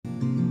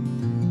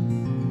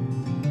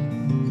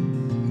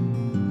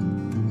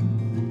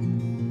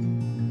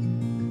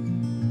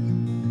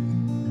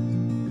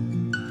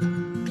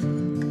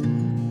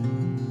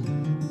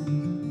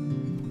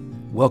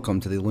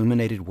Welcome to the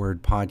Illuminated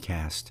Word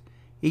Podcast.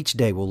 Each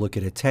day we'll look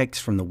at a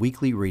text from the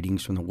weekly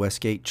readings from the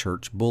Westgate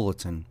Church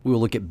Bulletin. We will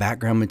look at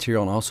background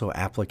material and also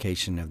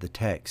application of the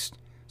text.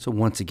 So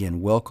once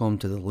again, welcome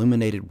to the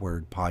Illuminated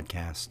Word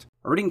Podcast.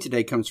 Our reading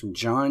today comes from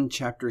John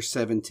chapter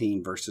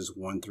 17, verses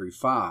 1 through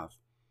 5.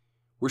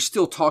 We're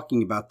still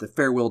talking about the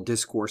farewell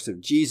discourse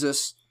of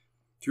Jesus.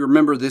 If you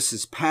remember, this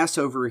is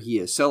Passover. He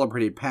has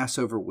celebrated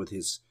Passover with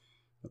his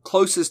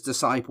closest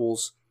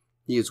disciples.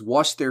 He has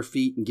washed their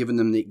feet and given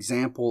them the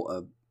example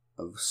of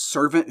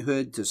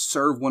servanthood, to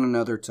serve one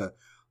another, to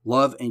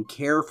love and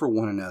care for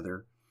one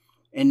another.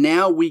 And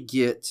now we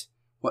get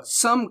what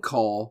some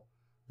call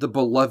the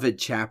beloved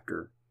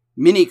chapter.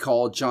 Many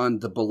call John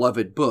the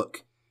beloved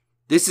book.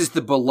 This is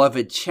the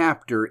beloved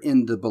chapter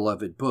in the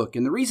beloved book.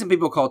 And the reason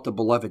people call it the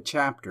beloved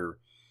chapter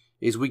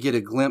is we get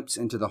a glimpse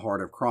into the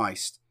heart of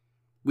Christ.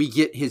 We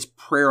get his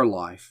prayer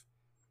life.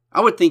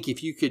 I would think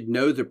if you could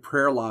know the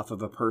prayer life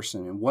of a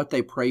person and what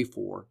they pray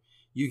for,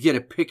 you get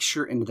a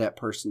picture into that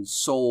person's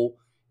soul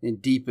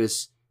and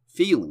deepest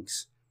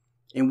feelings.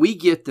 And we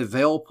get the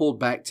veil pulled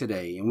back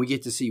today, and we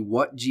get to see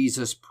what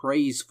Jesus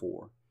prays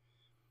for.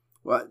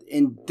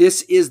 And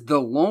this is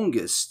the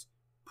longest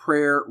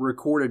prayer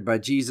recorded by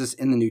Jesus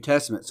in the New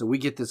Testament. So we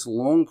get this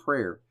long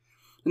prayer.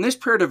 And this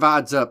prayer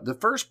divides up. The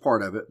first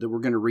part of it that we're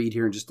going to read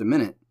here in just a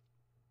minute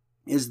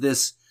is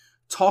this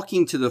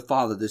talking to the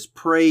Father, this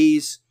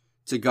praise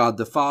to God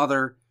the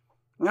Father.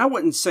 And I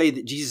wouldn't say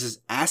that Jesus is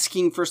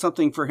asking for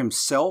something for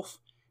himself.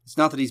 It's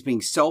not that he's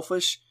being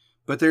selfish,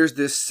 but there's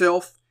this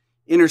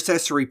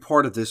self-intercessory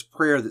part of this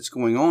prayer that's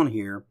going on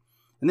here.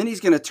 And then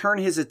he's going to turn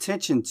his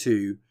attention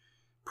to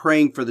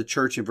praying for the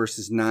church in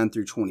verses 9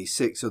 through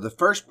 26. So the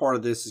first part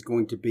of this is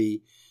going to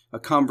be a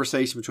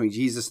conversation between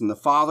Jesus and the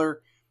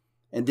Father.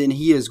 And then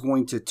he is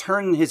going to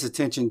turn his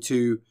attention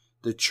to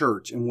the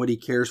church and what he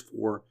cares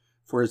for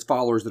his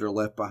followers that are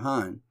left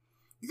behind.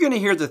 You're going to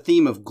hear the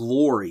theme of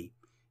glory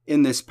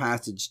in this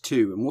passage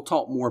too. And we'll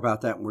talk more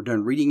about that when we're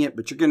done reading it,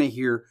 but you're going to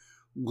hear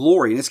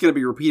glory, and it's going to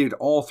be repeated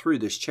all through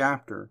this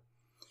chapter.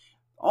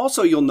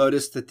 Also, you'll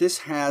notice that this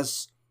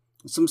has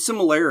some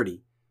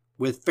similarity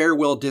with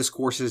farewell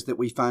discourses that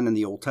we find in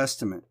the Old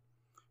Testament.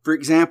 For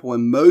example,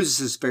 in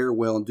Moses'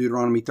 farewell in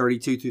Deuteronomy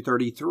 32 through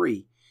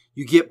 33,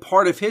 you get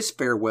part of his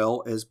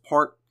farewell as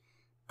part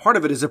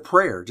of it is a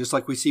prayer, just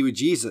like we see with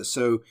Jesus.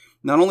 So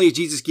not only is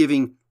Jesus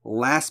giving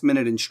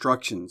last-minute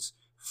instructions,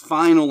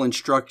 final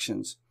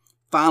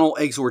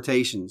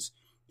exhortations,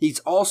 he's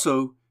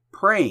also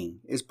praying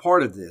as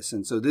part of this.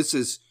 And so this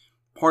is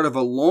part of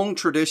a long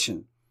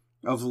tradition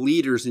of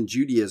leaders in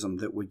Judaism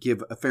that would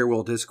give a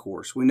farewell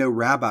discourse. We know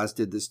rabbis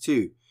did this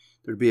too.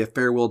 There'd be a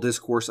farewell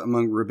discourse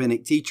among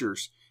rabbinic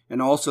teachers,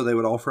 and also they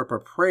would offer up a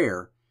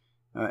prayer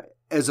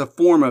as a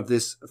form of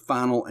this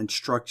final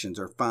instructions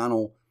or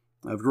final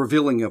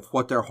revealing of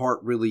what their heart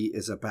really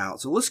is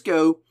about. So let's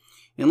go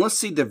and let's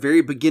see the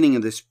very beginning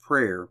of this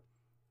prayer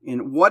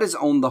and what is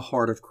on the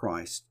heart of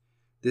Christ.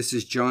 This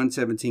is John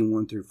 17,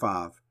 1 through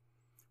 5.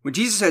 When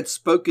Jesus had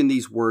spoken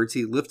these words,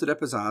 he lifted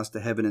up his eyes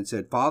to heaven and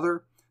said,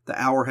 Father, the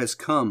hour has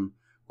come.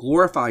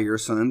 Glorify your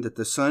Son, that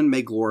the Son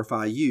may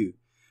glorify you,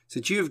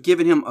 since you have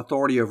given him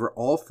authority over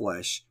all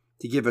flesh,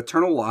 to give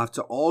eternal life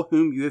to all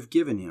whom you have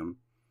given him.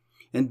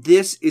 And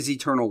this is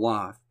eternal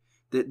life,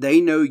 that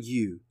they know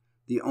you,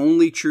 the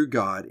only true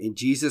God, and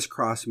Jesus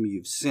Christ whom you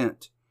have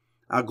sent.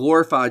 I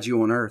glorified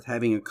you on earth,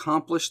 having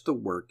accomplished the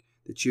work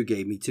that you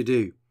gave me to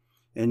do.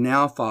 And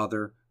now,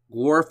 Father,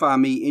 glorify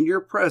me in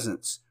your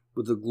presence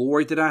with the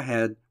glory that I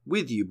had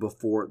with you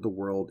before the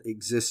world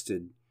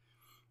existed.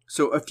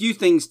 So a few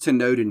things to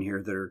note in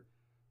here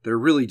that are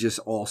really just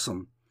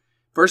awesome.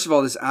 First of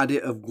all, this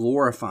idea of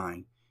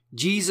glorifying.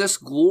 Jesus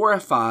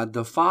glorified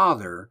the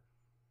Father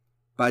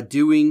by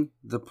doing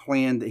the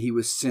plan that he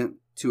was sent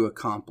to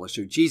accomplish.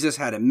 So Jesus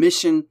had a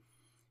mission.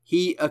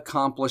 He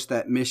accomplished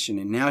that mission,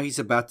 and now he's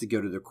about to go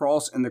to the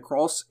cross, and the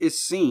cross is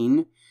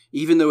seen,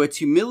 even though it's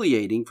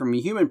humiliating from a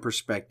human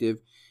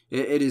perspective,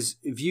 it is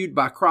viewed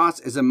by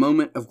Christ as a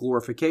moment of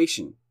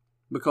glorification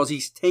because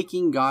he's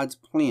taking God's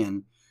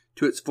plan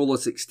to its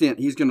fullest extent.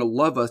 He's going to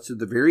love us to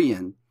the very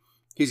end.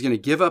 He's going to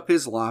give up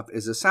his life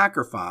as a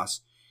sacrifice,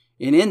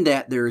 and in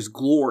that there is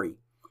glory.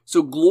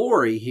 So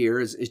glory here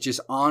is just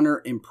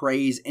honor and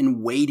praise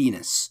and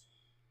weightiness.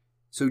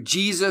 So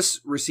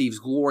Jesus receives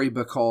glory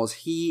because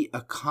he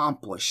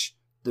accomplished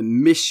the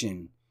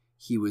mission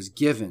he was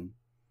given.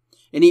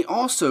 And he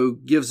also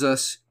gives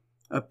us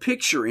a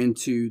picture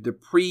into the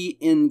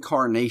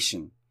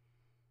pre-incarnation.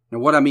 Now,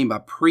 what I mean by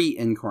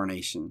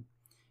pre-incarnation,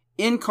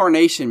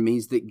 incarnation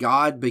means that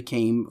God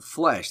became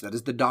flesh. That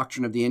is the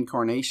doctrine of the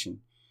incarnation.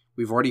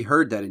 We've already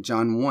heard that in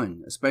John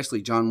 1,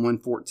 especially John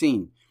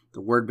 1:14. The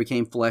Word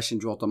became flesh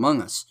and dwelt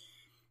among us.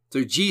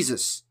 So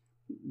Jesus,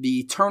 the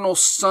eternal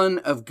Son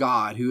of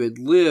God, who had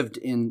lived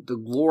in the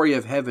glory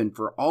of heaven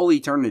for all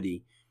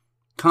eternity,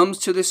 comes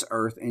to this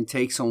earth and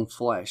takes on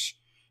flesh.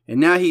 And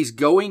now he's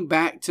going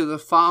back to the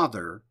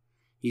Father.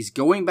 He's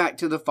going back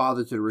to the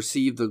Father to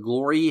receive the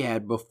glory he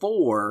had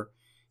before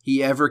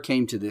he ever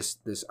came to this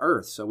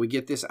earth. So we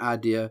get this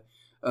idea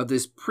of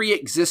this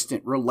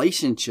pre-existent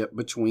relationship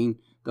between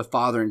the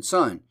Father and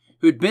Son,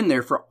 who had been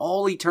there for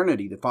all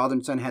eternity. The Father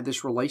and Son had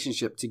this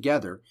relationship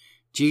together.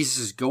 Jesus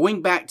is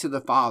going back to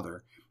the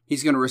Father.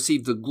 He's going to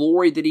receive the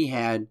glory that he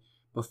had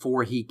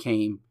before he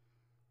came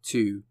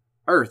to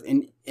earth.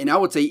 And I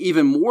would say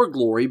even more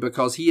glory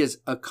because he has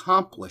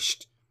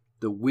accomplished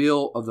the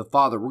will of the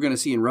Father. We're going to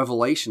see in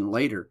Revelation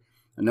later,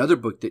 another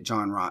book that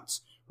John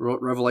writes,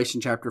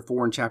 Revelation chapter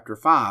 4 and chapter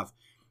 5,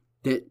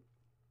 that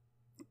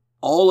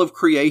all of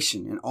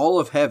creation and all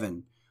of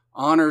heaven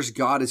honors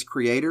God as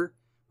creator,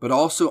 but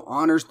also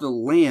honors the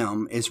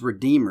Lamb as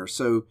Redeemer.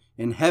 So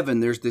in heaven,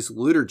 there's this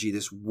liturgy,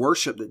 this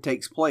worship that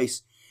takes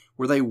place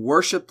where they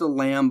worship the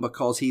Lamb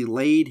because he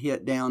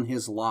laid down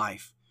his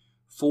life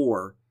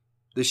for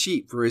the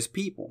sheep, for his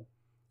people.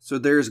 So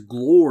there's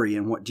glory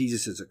in what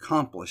Jesus has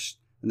accomplished,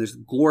 and there's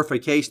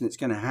glorification that's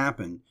going to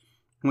happen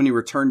when he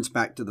returns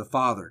back to the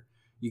Father.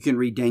 You can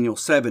read Daniel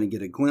 7 and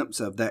get a glimpse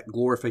of that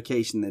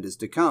glorification that is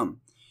to come.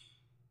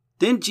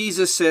 Then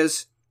Jesus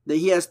says that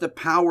he has the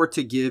power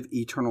to give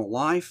eternal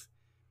life,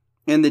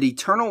 and that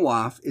eternal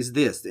life is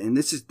this, and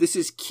this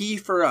is key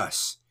for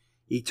us.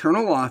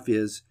 Eternal life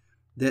is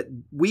that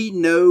we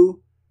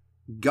know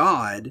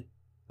God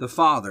the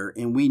Father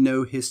and we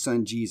know his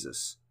Son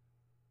Jesus.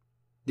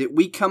 That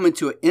we come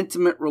into an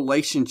intimate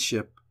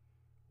relationship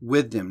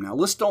with them. Now,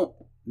 let's don't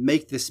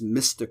make this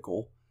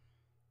mystical.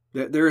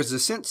 There is a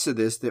sense to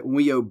this that when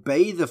we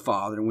obey the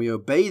Father and we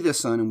obey the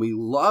Son and we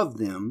love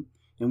them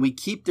and we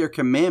keep their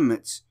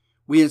commandments,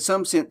 we in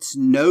some sense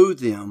know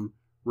them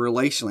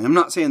relationally. I'm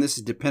not saying this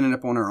is dependent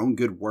upon our own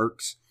good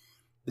works,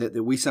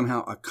 that we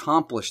somehow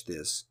accomplish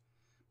this.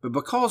 But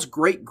because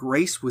great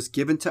grace was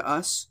given to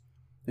us,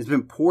 has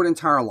been poured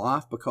into our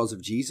life because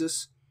of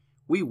Jesus,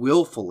 we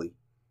willfully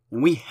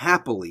and we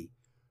happily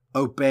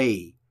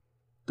obey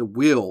the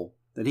will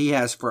that he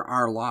has for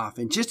our life.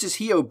 And just as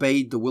he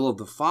obeyed the will of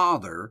the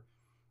Father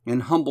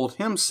and humbled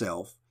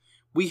himself,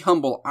 we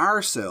humble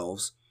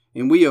ourselves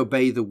and we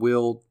obey the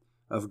will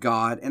of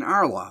God in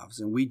our lives.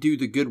 And we do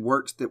the good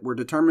works that were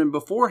determined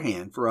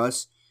beforehand for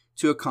us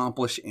to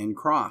accomplish in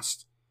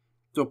Christ.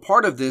 So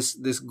part of this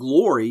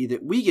glory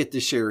that we get to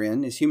share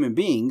in as human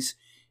beings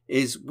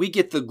is we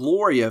get the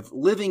glory of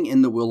living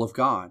in the will of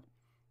God,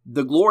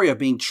 the glory of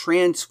being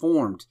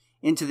transformed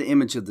into the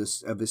image of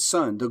his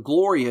Son, the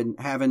glory in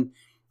having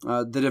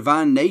the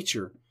divine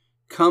nature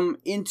come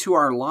into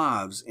our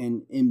lives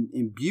and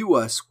imbue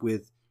us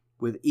with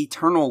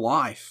eternal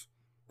life.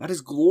 That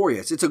is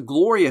glorious. It's a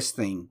glorious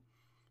thing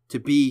to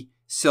be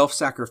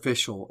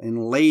self-sacrificial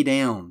and lay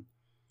down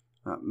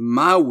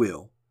my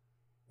will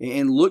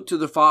and look to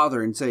the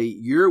Father and say,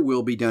 your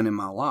will be done in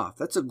my life.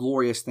 That's a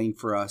glorious thing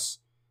for us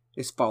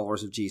as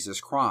followers of Jesus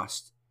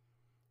Christ.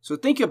 So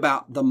think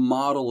about the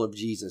model of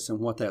Jesus and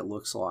what that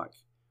looks like.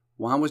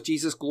 Why was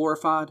Jesus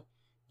glorified?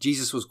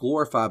 Jesus was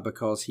glorified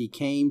because he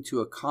came to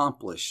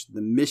accomplish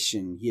the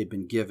mission he had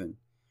been given,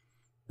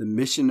 the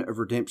mission of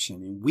redemption.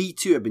 And we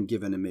too have been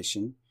given a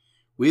mission.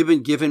 We have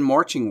been given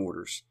marching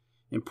orders.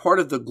 And part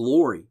of the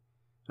glory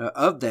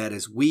of that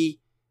is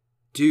we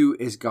do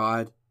as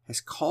God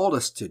has called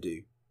us to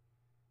do.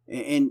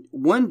 And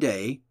one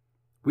day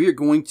we are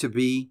going to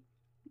be,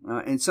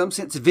 in some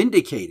sense,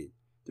 vindicated.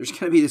 There's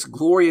going to be this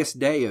glorious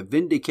day of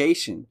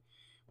vindication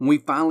when we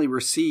finally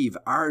receive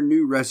our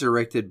new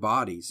resurrected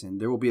bodies.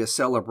 And there will be a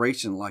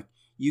celebration like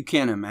you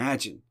can't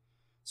imagine.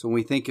 So when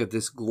we think of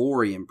this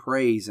glory and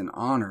praise and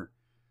honor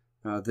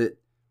that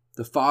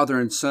the Father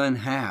and Son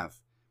have,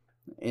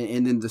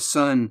 and then the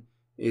Son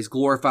is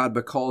glorified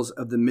because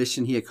of the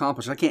mission he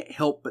accomplished, I can't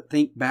help but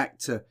think back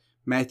to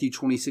Matthew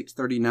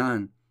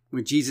 26:39,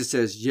 when Jesus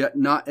says, yet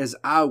not as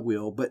I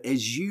will, but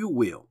as you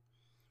will.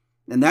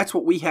 And that's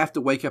what we have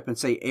to wake up and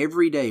say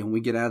every day when we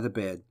get out of the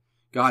bed.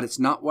 God, it's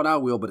not what I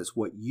will, but it's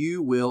what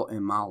you will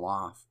in my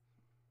life.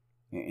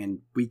 And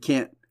we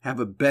can't have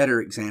a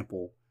better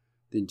example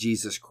than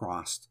Jesus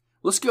Christ.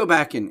 Let's go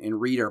back and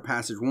read our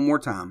passage one more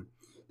time.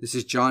 This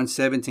is John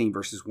 17,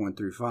 verses 1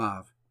 through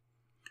 5.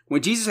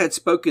 When Jesus had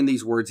spoken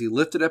these words, he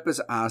lifted up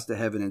his eyes to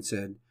heaven and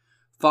said,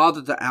 Father,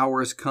 the hour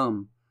has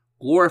come.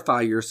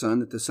 Glorify your Son,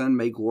 that the Son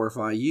may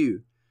glorify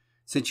you,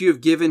 since you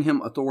have given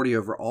him authority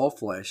over all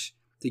flesh,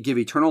 to give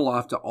eternal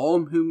life to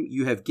all whom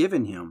you have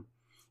given him.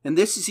 And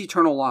this is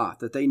eternal life,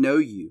 that they know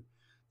you,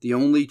 the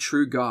only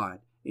true God,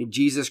 and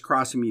Jesus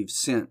Christ whom you have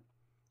sent.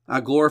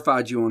 I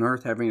glorified you on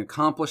earth, having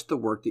accomplished the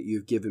work that you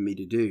have given me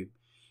to do.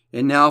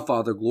 And now,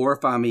 Father,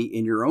 glorify me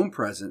in your own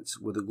presence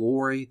with the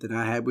glory that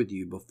I had with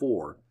you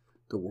before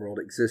the world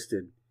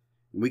existed.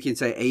 And we can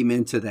say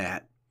amen to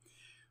that.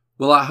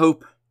 Well, I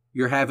hope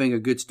you're having a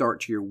good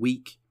start to your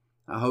week.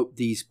 I hope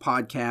these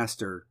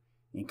podcasts are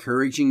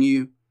encouraging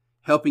you,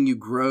 helping you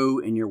grow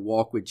in your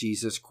walk with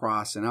Jesus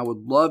Christ. And I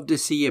would love to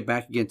see you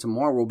back again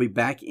tomorrow. We'll be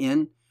back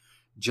in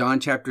John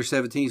chapter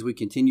 17 as we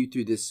continue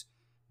through this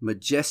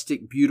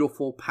majestic,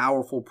 beautiful,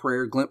 powerful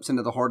prayer, glimpse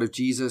into the heart of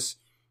Jesus.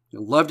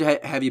 I'd love to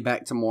have you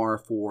back tomorrow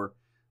for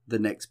the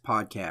next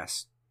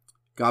podcast.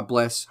 God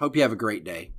bless. Hope you have a great day.